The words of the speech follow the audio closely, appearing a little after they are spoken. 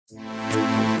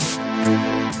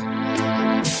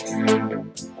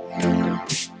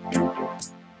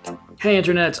Hey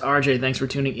Internet, it's RJ. Thanks for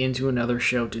tuning into another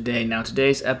show today. Now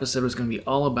today's episode is going to be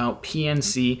all about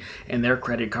PNC and their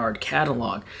credit card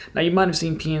catalog. Now you might have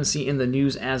seen PNC in the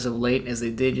news as of late, as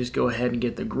they did just go ahead and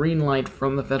get the green light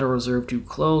from the Federal Reserve to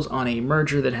close on a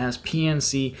merger that has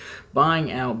PNC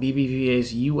buying out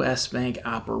BBVA's US bank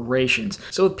operations.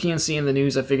 So with PNC in the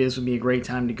news, I figured this would be a great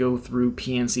time to go through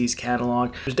PNC's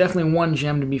catalog. There's definitely one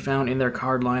gem to be found in their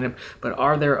card lineup, but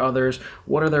are there others?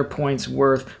 What are their points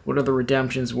worth? What are the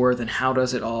redemptions worth? And how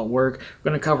does it all work?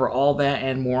 We're going to cover all that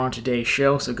and more on today's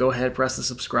show, so go ahead, press the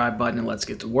subscribe button, and let's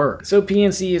get to work. So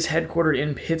PNC is headquartered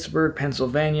in Pittsburgh,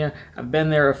 Pennsylvania. I've been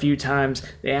there a few times.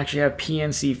 They actually have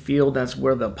PNC Field. That's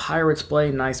where the Pirates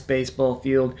play. Nice baseball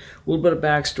field. A little bit of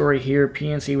backstory here.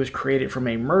 PNC was created from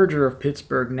a merger of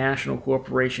Pittsburgh National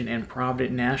Corporation and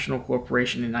Provident National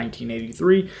Corporation in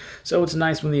 1983. So it's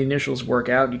nice when the initials work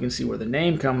out. You can see where the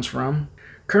name comes from.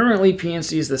 Currently,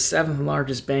 PNC is the 7th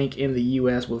largest bank in the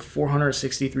U.S. with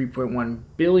 $463.1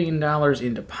 billion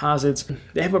in deposits.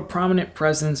 They have a prominent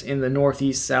presence in the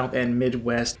Northeast, South, and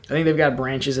Midwest. I think they've got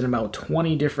branches in about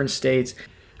 20 different states.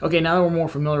 Okay, now that we're more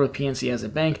familiar with PNC as a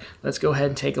bank, let's go ahead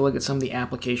and take a look at some of the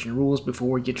application rules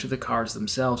before we get to the cards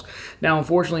themselves. Now,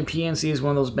 unfortunately, PNC is one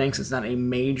of those banks that's not a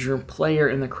major player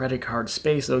in the credit card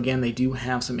space, though again, they do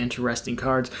have some interesting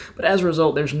cards, but as a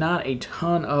result, there's not a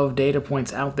ton of data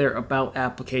points out there about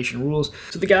application rules.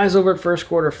 So the guys over at First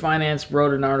Quarter Finance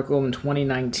wrote an article in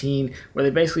 2019 where they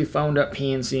basically phoned up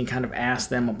PNC and kind of asked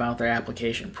them about their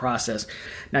application process.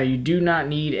 Now, you do not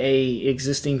need a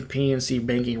existing PNC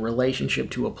banking relationship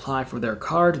to apply for their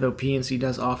card, though PNC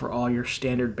does offer all your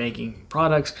standard banking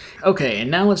products. Okay,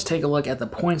 and now let's take a look at the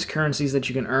points currencies that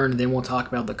you can earn, and then we'll talk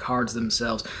about the cards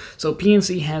themselves. So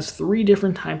PNC has 3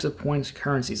 different types of points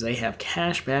currencies. They have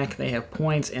cashback, they have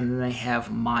points, and then they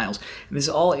have miles. And this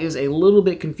all is a little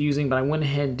bit confusing, but I went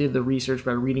ahead and did the research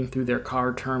by reading through their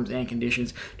card terms and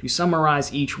conditions to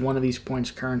summarize each one of these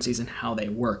points currencies and how they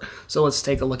work. So let's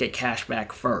take a look at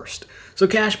cashback first. So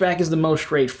cashback is the most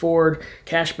straightforward.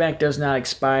 Cashback does not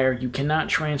expire. You cannot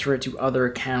transfer it to other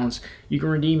accounts. You can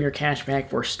redeem your cashback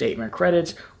for statement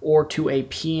credits or to a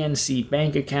PNC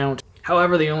bank account.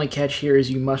 However, the only catch here is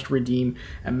you must redeem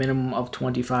a minimum of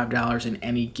 $25 in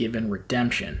any given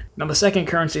redemption. Now, the second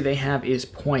currency they have is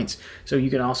points. So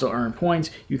you can also earn points.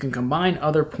 You can combine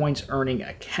other points earning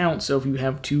accounts. So if you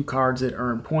have 2 cards that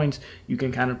earn points, you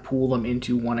can kind of pool them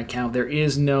into one account. There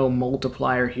is no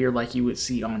multiplier here like you would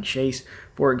see on Chase,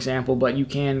 for example, but you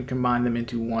can combine them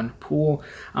into one pool.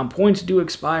 Points do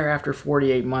expire after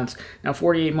 48 months. Now,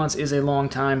 48 months is a long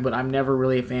time, but I'm never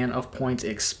really a fan of points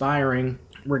expiring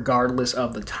regardless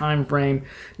of the time frame.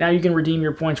 Now you can redeem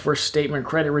your points for statement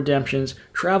credit redemptions,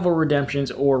 travel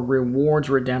redemptions, or rewards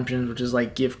redemptions, which is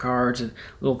like gift cards and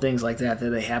little things like that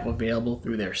that they have available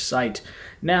through their site.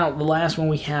 Now the last one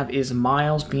we have is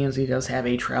miles. PNC does have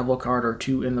a travel card or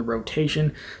 2 in the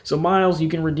rotation. So miles, you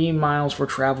can redeem miles for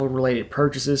travel related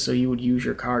purchases. So you would use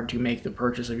your card to make the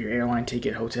purchase of your airline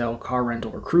ticket, hotel, car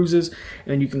rental, or cruises, and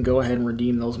then you can go ahead and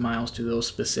redeem those miles to those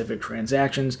specific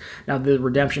transactions. Now the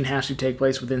redemption has to take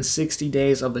place within 60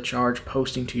 days of the charge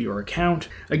posting to your account.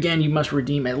 Again, you must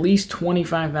redeem at least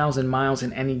 25,000 miles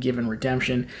in any given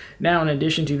redemption. Now, in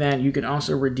addition to that, you can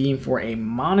also redeem for a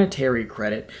monetary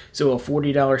credit. So a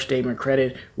 $40 statement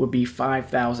credit would be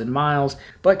 5,000 miles,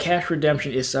 but cash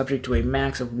redemption is subject to a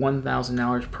max of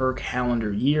 $1,000 per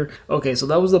calendar year. Okay, so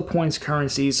that was the points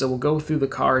currency. So we'll go through the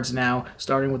cards now,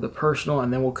 starting with the personal,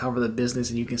 and then we'll cover the business,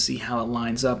 and you can see how it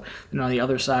lines up. And on the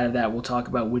other side of that, we'll talk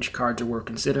about which cards are worth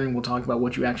considering. We'll talk about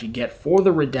what you actually get for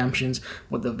the redemptions,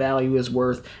 what the value is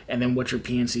worth, and then what your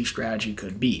PNC strategy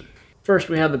could be. First,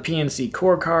 we have the PNC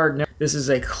Core Card. This is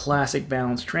a classic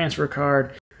balance transfer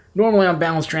card. Normally on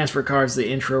balance transfer cards, the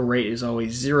intro rate is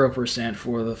always 0%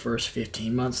 for the first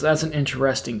 15 months. So that's an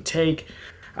interesting take.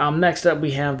 Next up,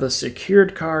 we have the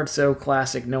secured card, so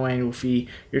classic, no annual fee.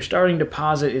 Your starting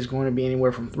deposit is going to be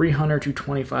anywhere from $300 to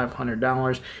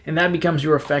 $2,500, and that becomes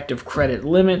your effective credit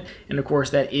limit, and of course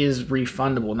that is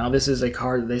refundable. Now this is a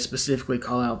card that they specifically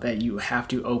call out that you have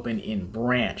to open in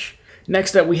branch.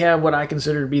 Next up, we have what I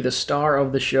consider to be the star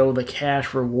of the show, the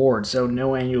cash reward. So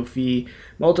no annual fee.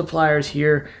 Multipliers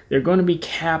here, they're going to be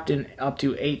capped in up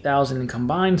to $8,000 in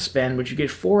combined spend, but you get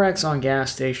 4x on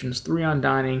gas stations, 3 on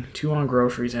dining, 2 on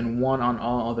groceries, and 1 on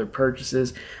all other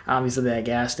purchases. Obviously, that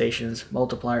gas stations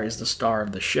multiplier is the star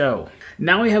of the show.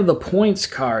 Now we have the points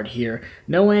card here.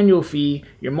 No annual fee.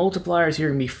 Your multipliers here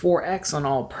can be 4x on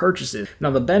all purchases.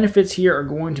 Now the benefits here are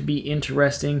going to be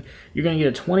interesting. You're going to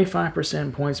get a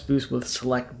 25% points boost with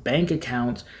select bank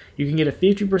accounts. You can get a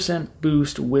 50%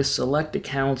 boost with select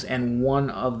accounts and one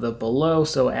of the below,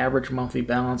 so average monthly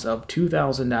balance of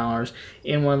 $2,000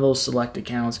 in one of those select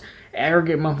accounts,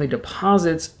 aggregate monthly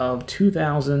deposits of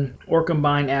 $2,000, or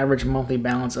combined average monthly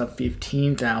balance of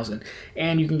 $15,000.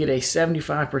 And you can get a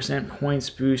 75% points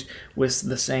boost with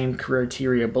the same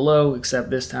criteria below, except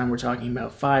this time we're talking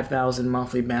about $5,000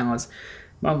 monthly balance,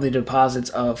 monthly deposits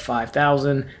of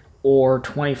 $5,000, or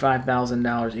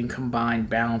 $25,000 in combined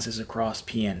balances across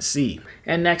PNC.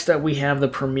 And next up we have the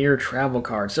Premier Travel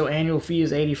Card. So annual fee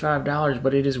is $85,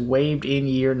 but it is waived in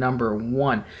year number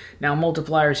 1. Now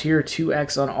multipliers here,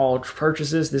 2x on all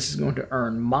purchases. This is going to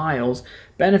earn miles.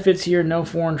 Benefits here, no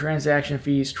foreign transaction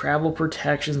fees, travel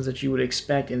protections that you would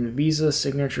expect in the Visa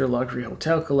Signature Luxury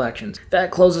Hotel collections. That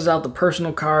closes out the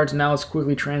personal cards. Now let's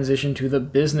quickly transition to the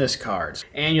business cards.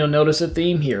 And you'll notice a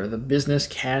theme here, the business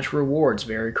cash rewards.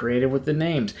 Very creative with the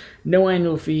names. No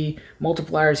annual fee.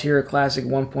 Multipliers here, a classic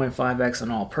 1.5x on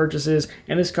all purchases.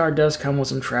 And this card does come with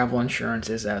some travel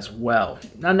insurances as well.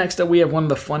 Now next up we have one of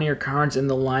the funnier cards in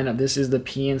the lineup. This is the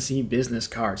PNC business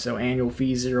card. So annual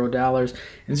fee $0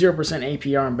 and 0%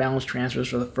 APR and balance transfers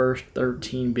for the first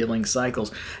 13 billing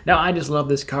cycles. Now, I just love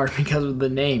this card because of the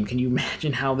name. Can you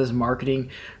imagine how this marketing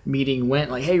meeting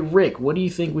went? Like, hey, Rick, what do you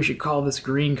think we should call this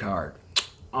green card?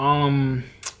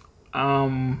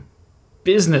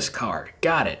 Business card.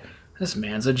 Got it. This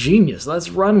man's a genius. Let's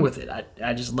run with it.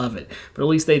 I just love it. But at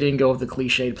least they didn't go with the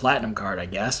cliched platinum card, I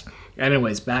guess.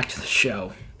 Anyways, back to the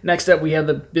show. Next up, we have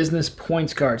the business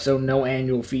points card, so no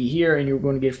annual fee here, and you're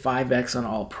going to get 5x on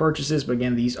all purchases, but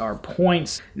again, these are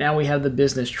points. Now we have the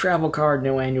business travel card,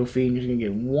 no annual fee, and you're going to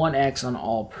get 1x on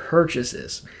all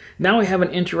purchases. Now we have an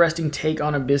interesting take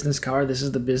on a business card. This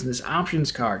is the business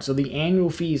options card. So the annual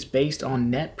fee is based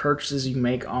on net purchases you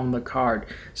make on the card.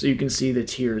 So you can see the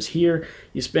tiers here.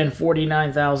 You spend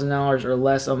 $49,000 or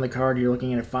less on the card, you're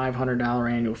looking at a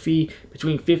 $500 annual fee.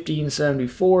 Between $50 and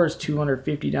 $74 is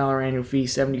 $250 annual fee.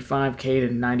 $75K to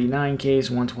 $99K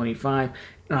is $125.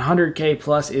 $100K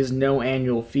plus is no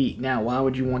annual fee. Now, why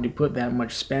would you want to put that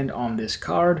much spend on this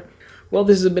card? Well,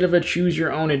 this is a bit of a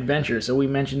choose-your-own adventure. So we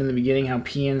mentioned in the beginning how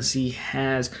PNC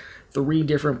has 3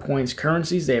 different points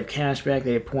currencies. They have cashback,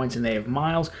 they have points, and they have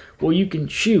miles. Well, you can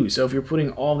choose. So if you're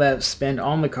putting all that spend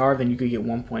on the card, then you could get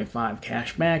 1.5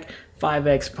 cashback,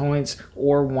 5x points,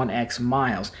 or 1x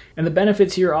miles. And the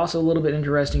benefits here are also a little bit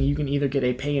interesting. You can either get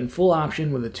a pay-in-full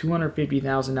option with a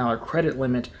 $250,000 credit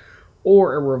limit,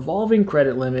 or a revolving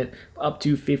credit limit up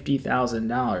to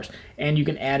 $50,000. And you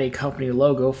can add a company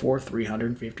logo for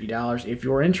 $350 if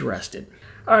you're interested.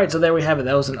 Alright, so there we have it.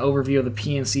 That was an overview of the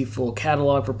PNC full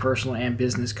catalog for personal and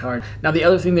business card. Now, the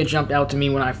other thing that jumped out to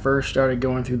me when I first started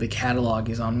going through the catalog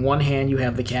is on one hand, you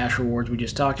have the cash rewards we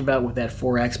just talked about with that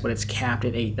 4x, but it's capped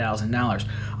at $8,000.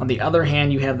 On the other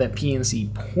hand, you have that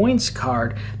PNC points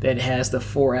card that has the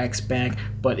 4x back,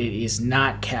 but it is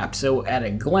not capped. So at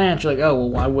a glance, you're like, oh, well,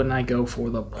 why wouldn't I go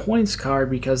for the points card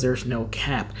because there's no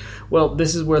cap? Well,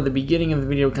 this is where the beginning of the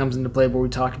video comes into play, where we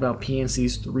talked about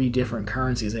PNC's 3 different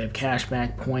currencies. They have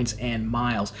cashback, points, and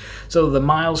miles. So the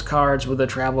miles cards with the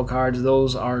travel cards,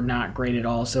 those are not great at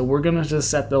all. So we're going to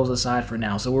just set those aside for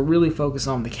now. So we're really focused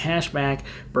on the cashback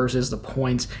versus the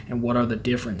points and what are the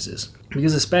differences.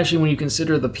 Because especially when you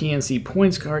consider the PNC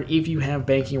points card, if you have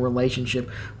banking relationship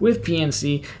with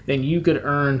PNC, then you could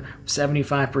earn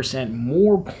 75%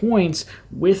 more points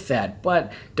with that.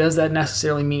 But does that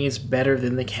necessarily mean it's better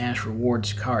than the cash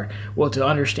rewards card? Well, to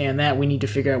understand that, we need to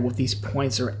figure out what these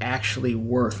points are actually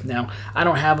worth. Now, I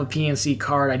don't have a PNC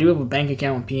card. I do have a bank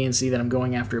account with PNC that I'm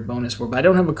going after a bonus for, but I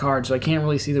don't have a card, so I can't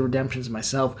really see the redemptions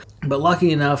myself. But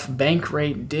lucky enough,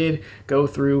 Bankrate did go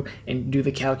through and do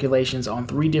the calculations on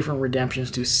 3 different redemptions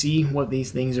to see what these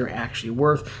things are actually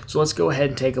worth. So let's go ahead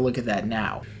and take a look at that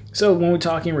now. So when we're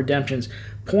talking redemptions,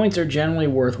 points are generally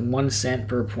worth 1 cent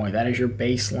per point. That is your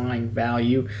baseline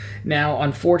value. Now,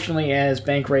 unfortunately, as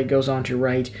Bankrate goes on to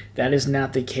write, that is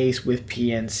not the case with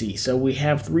PNC. So we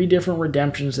have 3 different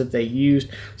redemptions that they used.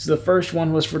 So the first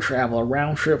one was for travel. A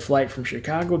round-trip flight from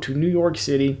Chicago to New York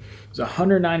City was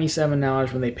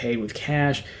 $197 when they paid with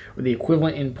cash, where the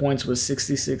equivalent in points was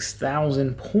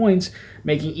 66,000 points,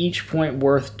 making each point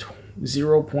worth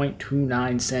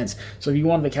 0.29 cents. So if you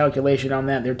want the calculation on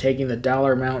that, they're taking the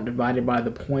dollar amount divided by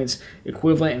the points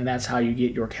equivalent, and that's how you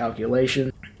get your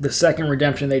calculation. The second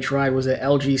redemption they tried was an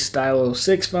LG Stylo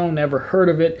 6 phone. Never heard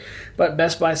of it, but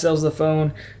Best Buy sells the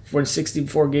phone for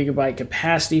 64 gigabyte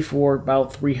capacity for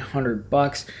about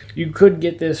 $300. You could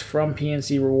get this from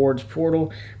PNC Rewards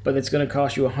Portal, but it's going to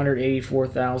cost you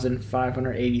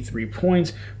 184,583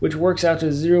 points, which works out to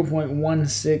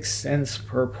 0.16 cents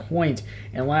per point.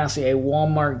 And lastly, a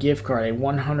Walmart gift card, a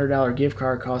 $100 gift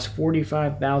card, costs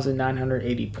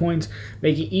 45,980 points,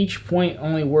 making each point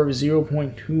only worth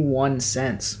 0.21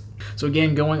 cents. So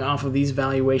again, going off of these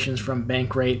valuations from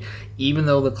Bankrate, even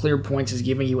though the clear points is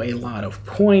giving you a lot of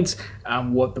points,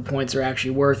 what the points are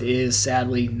actually worth is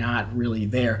sadly not really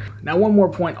there. Now, one more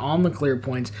point on the clear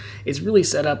points, it's really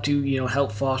set up to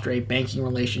help foster a banking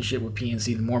relationship with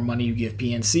PNC. The more money you give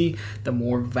PNC, the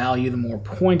more value, the more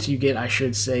points you get, I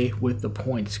should say, with the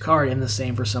points card, and the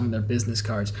same for some of their business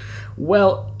cards.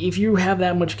 Well, if you have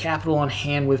that much capital on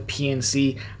hand with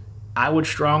PNC, I would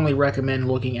strongly recommend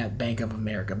looking at Bank of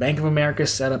America. Bank of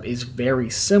America's setup is very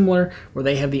similar, where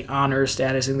they have the honors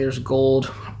status, and there's gold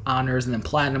honors and then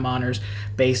platinum honors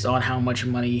based on how much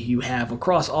money you have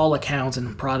across all accounts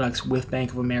and products with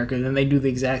Bank of America. And then they do the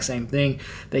exact same thing.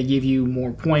 They give you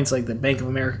more points, like the Bank of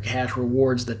America Cash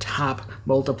Rewards. The top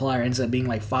multiplier ends up being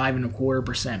like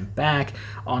 5.25% back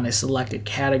on a selected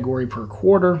category per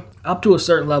quarter, up to a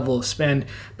certain level of spend,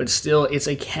 but still it's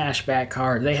a cashback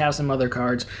card. They have some other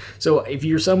cards. So if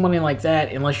you're somebody like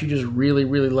that, unless you just really,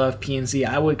 really love PNC,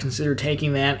 I would consider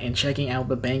taking that and checking out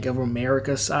the Bank of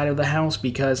America side of the house,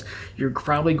 because you're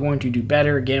probably going to do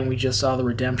better. Again, we just saw the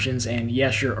redemptions, and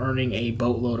yes, you're earning a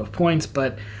boatload of points,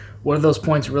 but what are those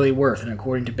points really worth? And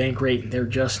according to Bankrate, they're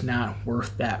just not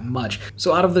worth that much.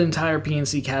 So out of the entire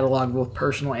PNC catalog, both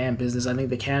personal and business, I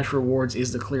think the Cash Rewards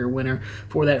is the clear winner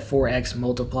for that 4x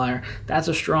multiplier. That's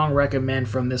a strong recommend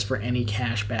from this for any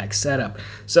cashback setup.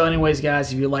 So anyways,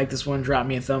 guys, if you like this one, drop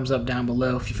me a thumbs up down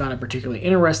below. If you found it particularly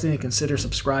interesting, consider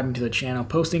subscribing to the channel.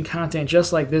 Posting content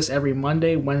just like this every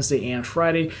Monday, Wednesday, and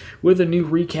Friday, with a new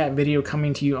recap video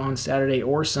coming to you on Saturday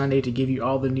or Sunday to give you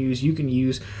all the news you can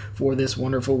use for this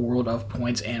wonderful world of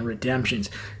points and redemptions.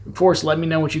 Of course, let me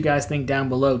know what you guys think down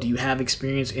below. Do you have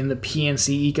experience in the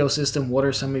PNC ecosystem? What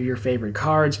are some of your favorite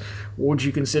cards? Would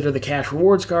you consider the Cash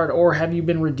Rewards card, or have you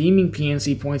been redeeming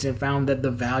PNC points and found that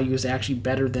the value is actually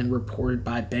better than reported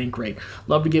by Bankrate?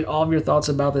 Love to get all of your thoughts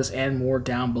about this and more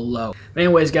down below.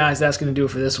 Anyways, guys, that's going to do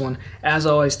it for this one. As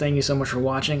always, thank you so much for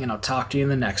watching, and I'll talk to you in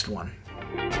the next one.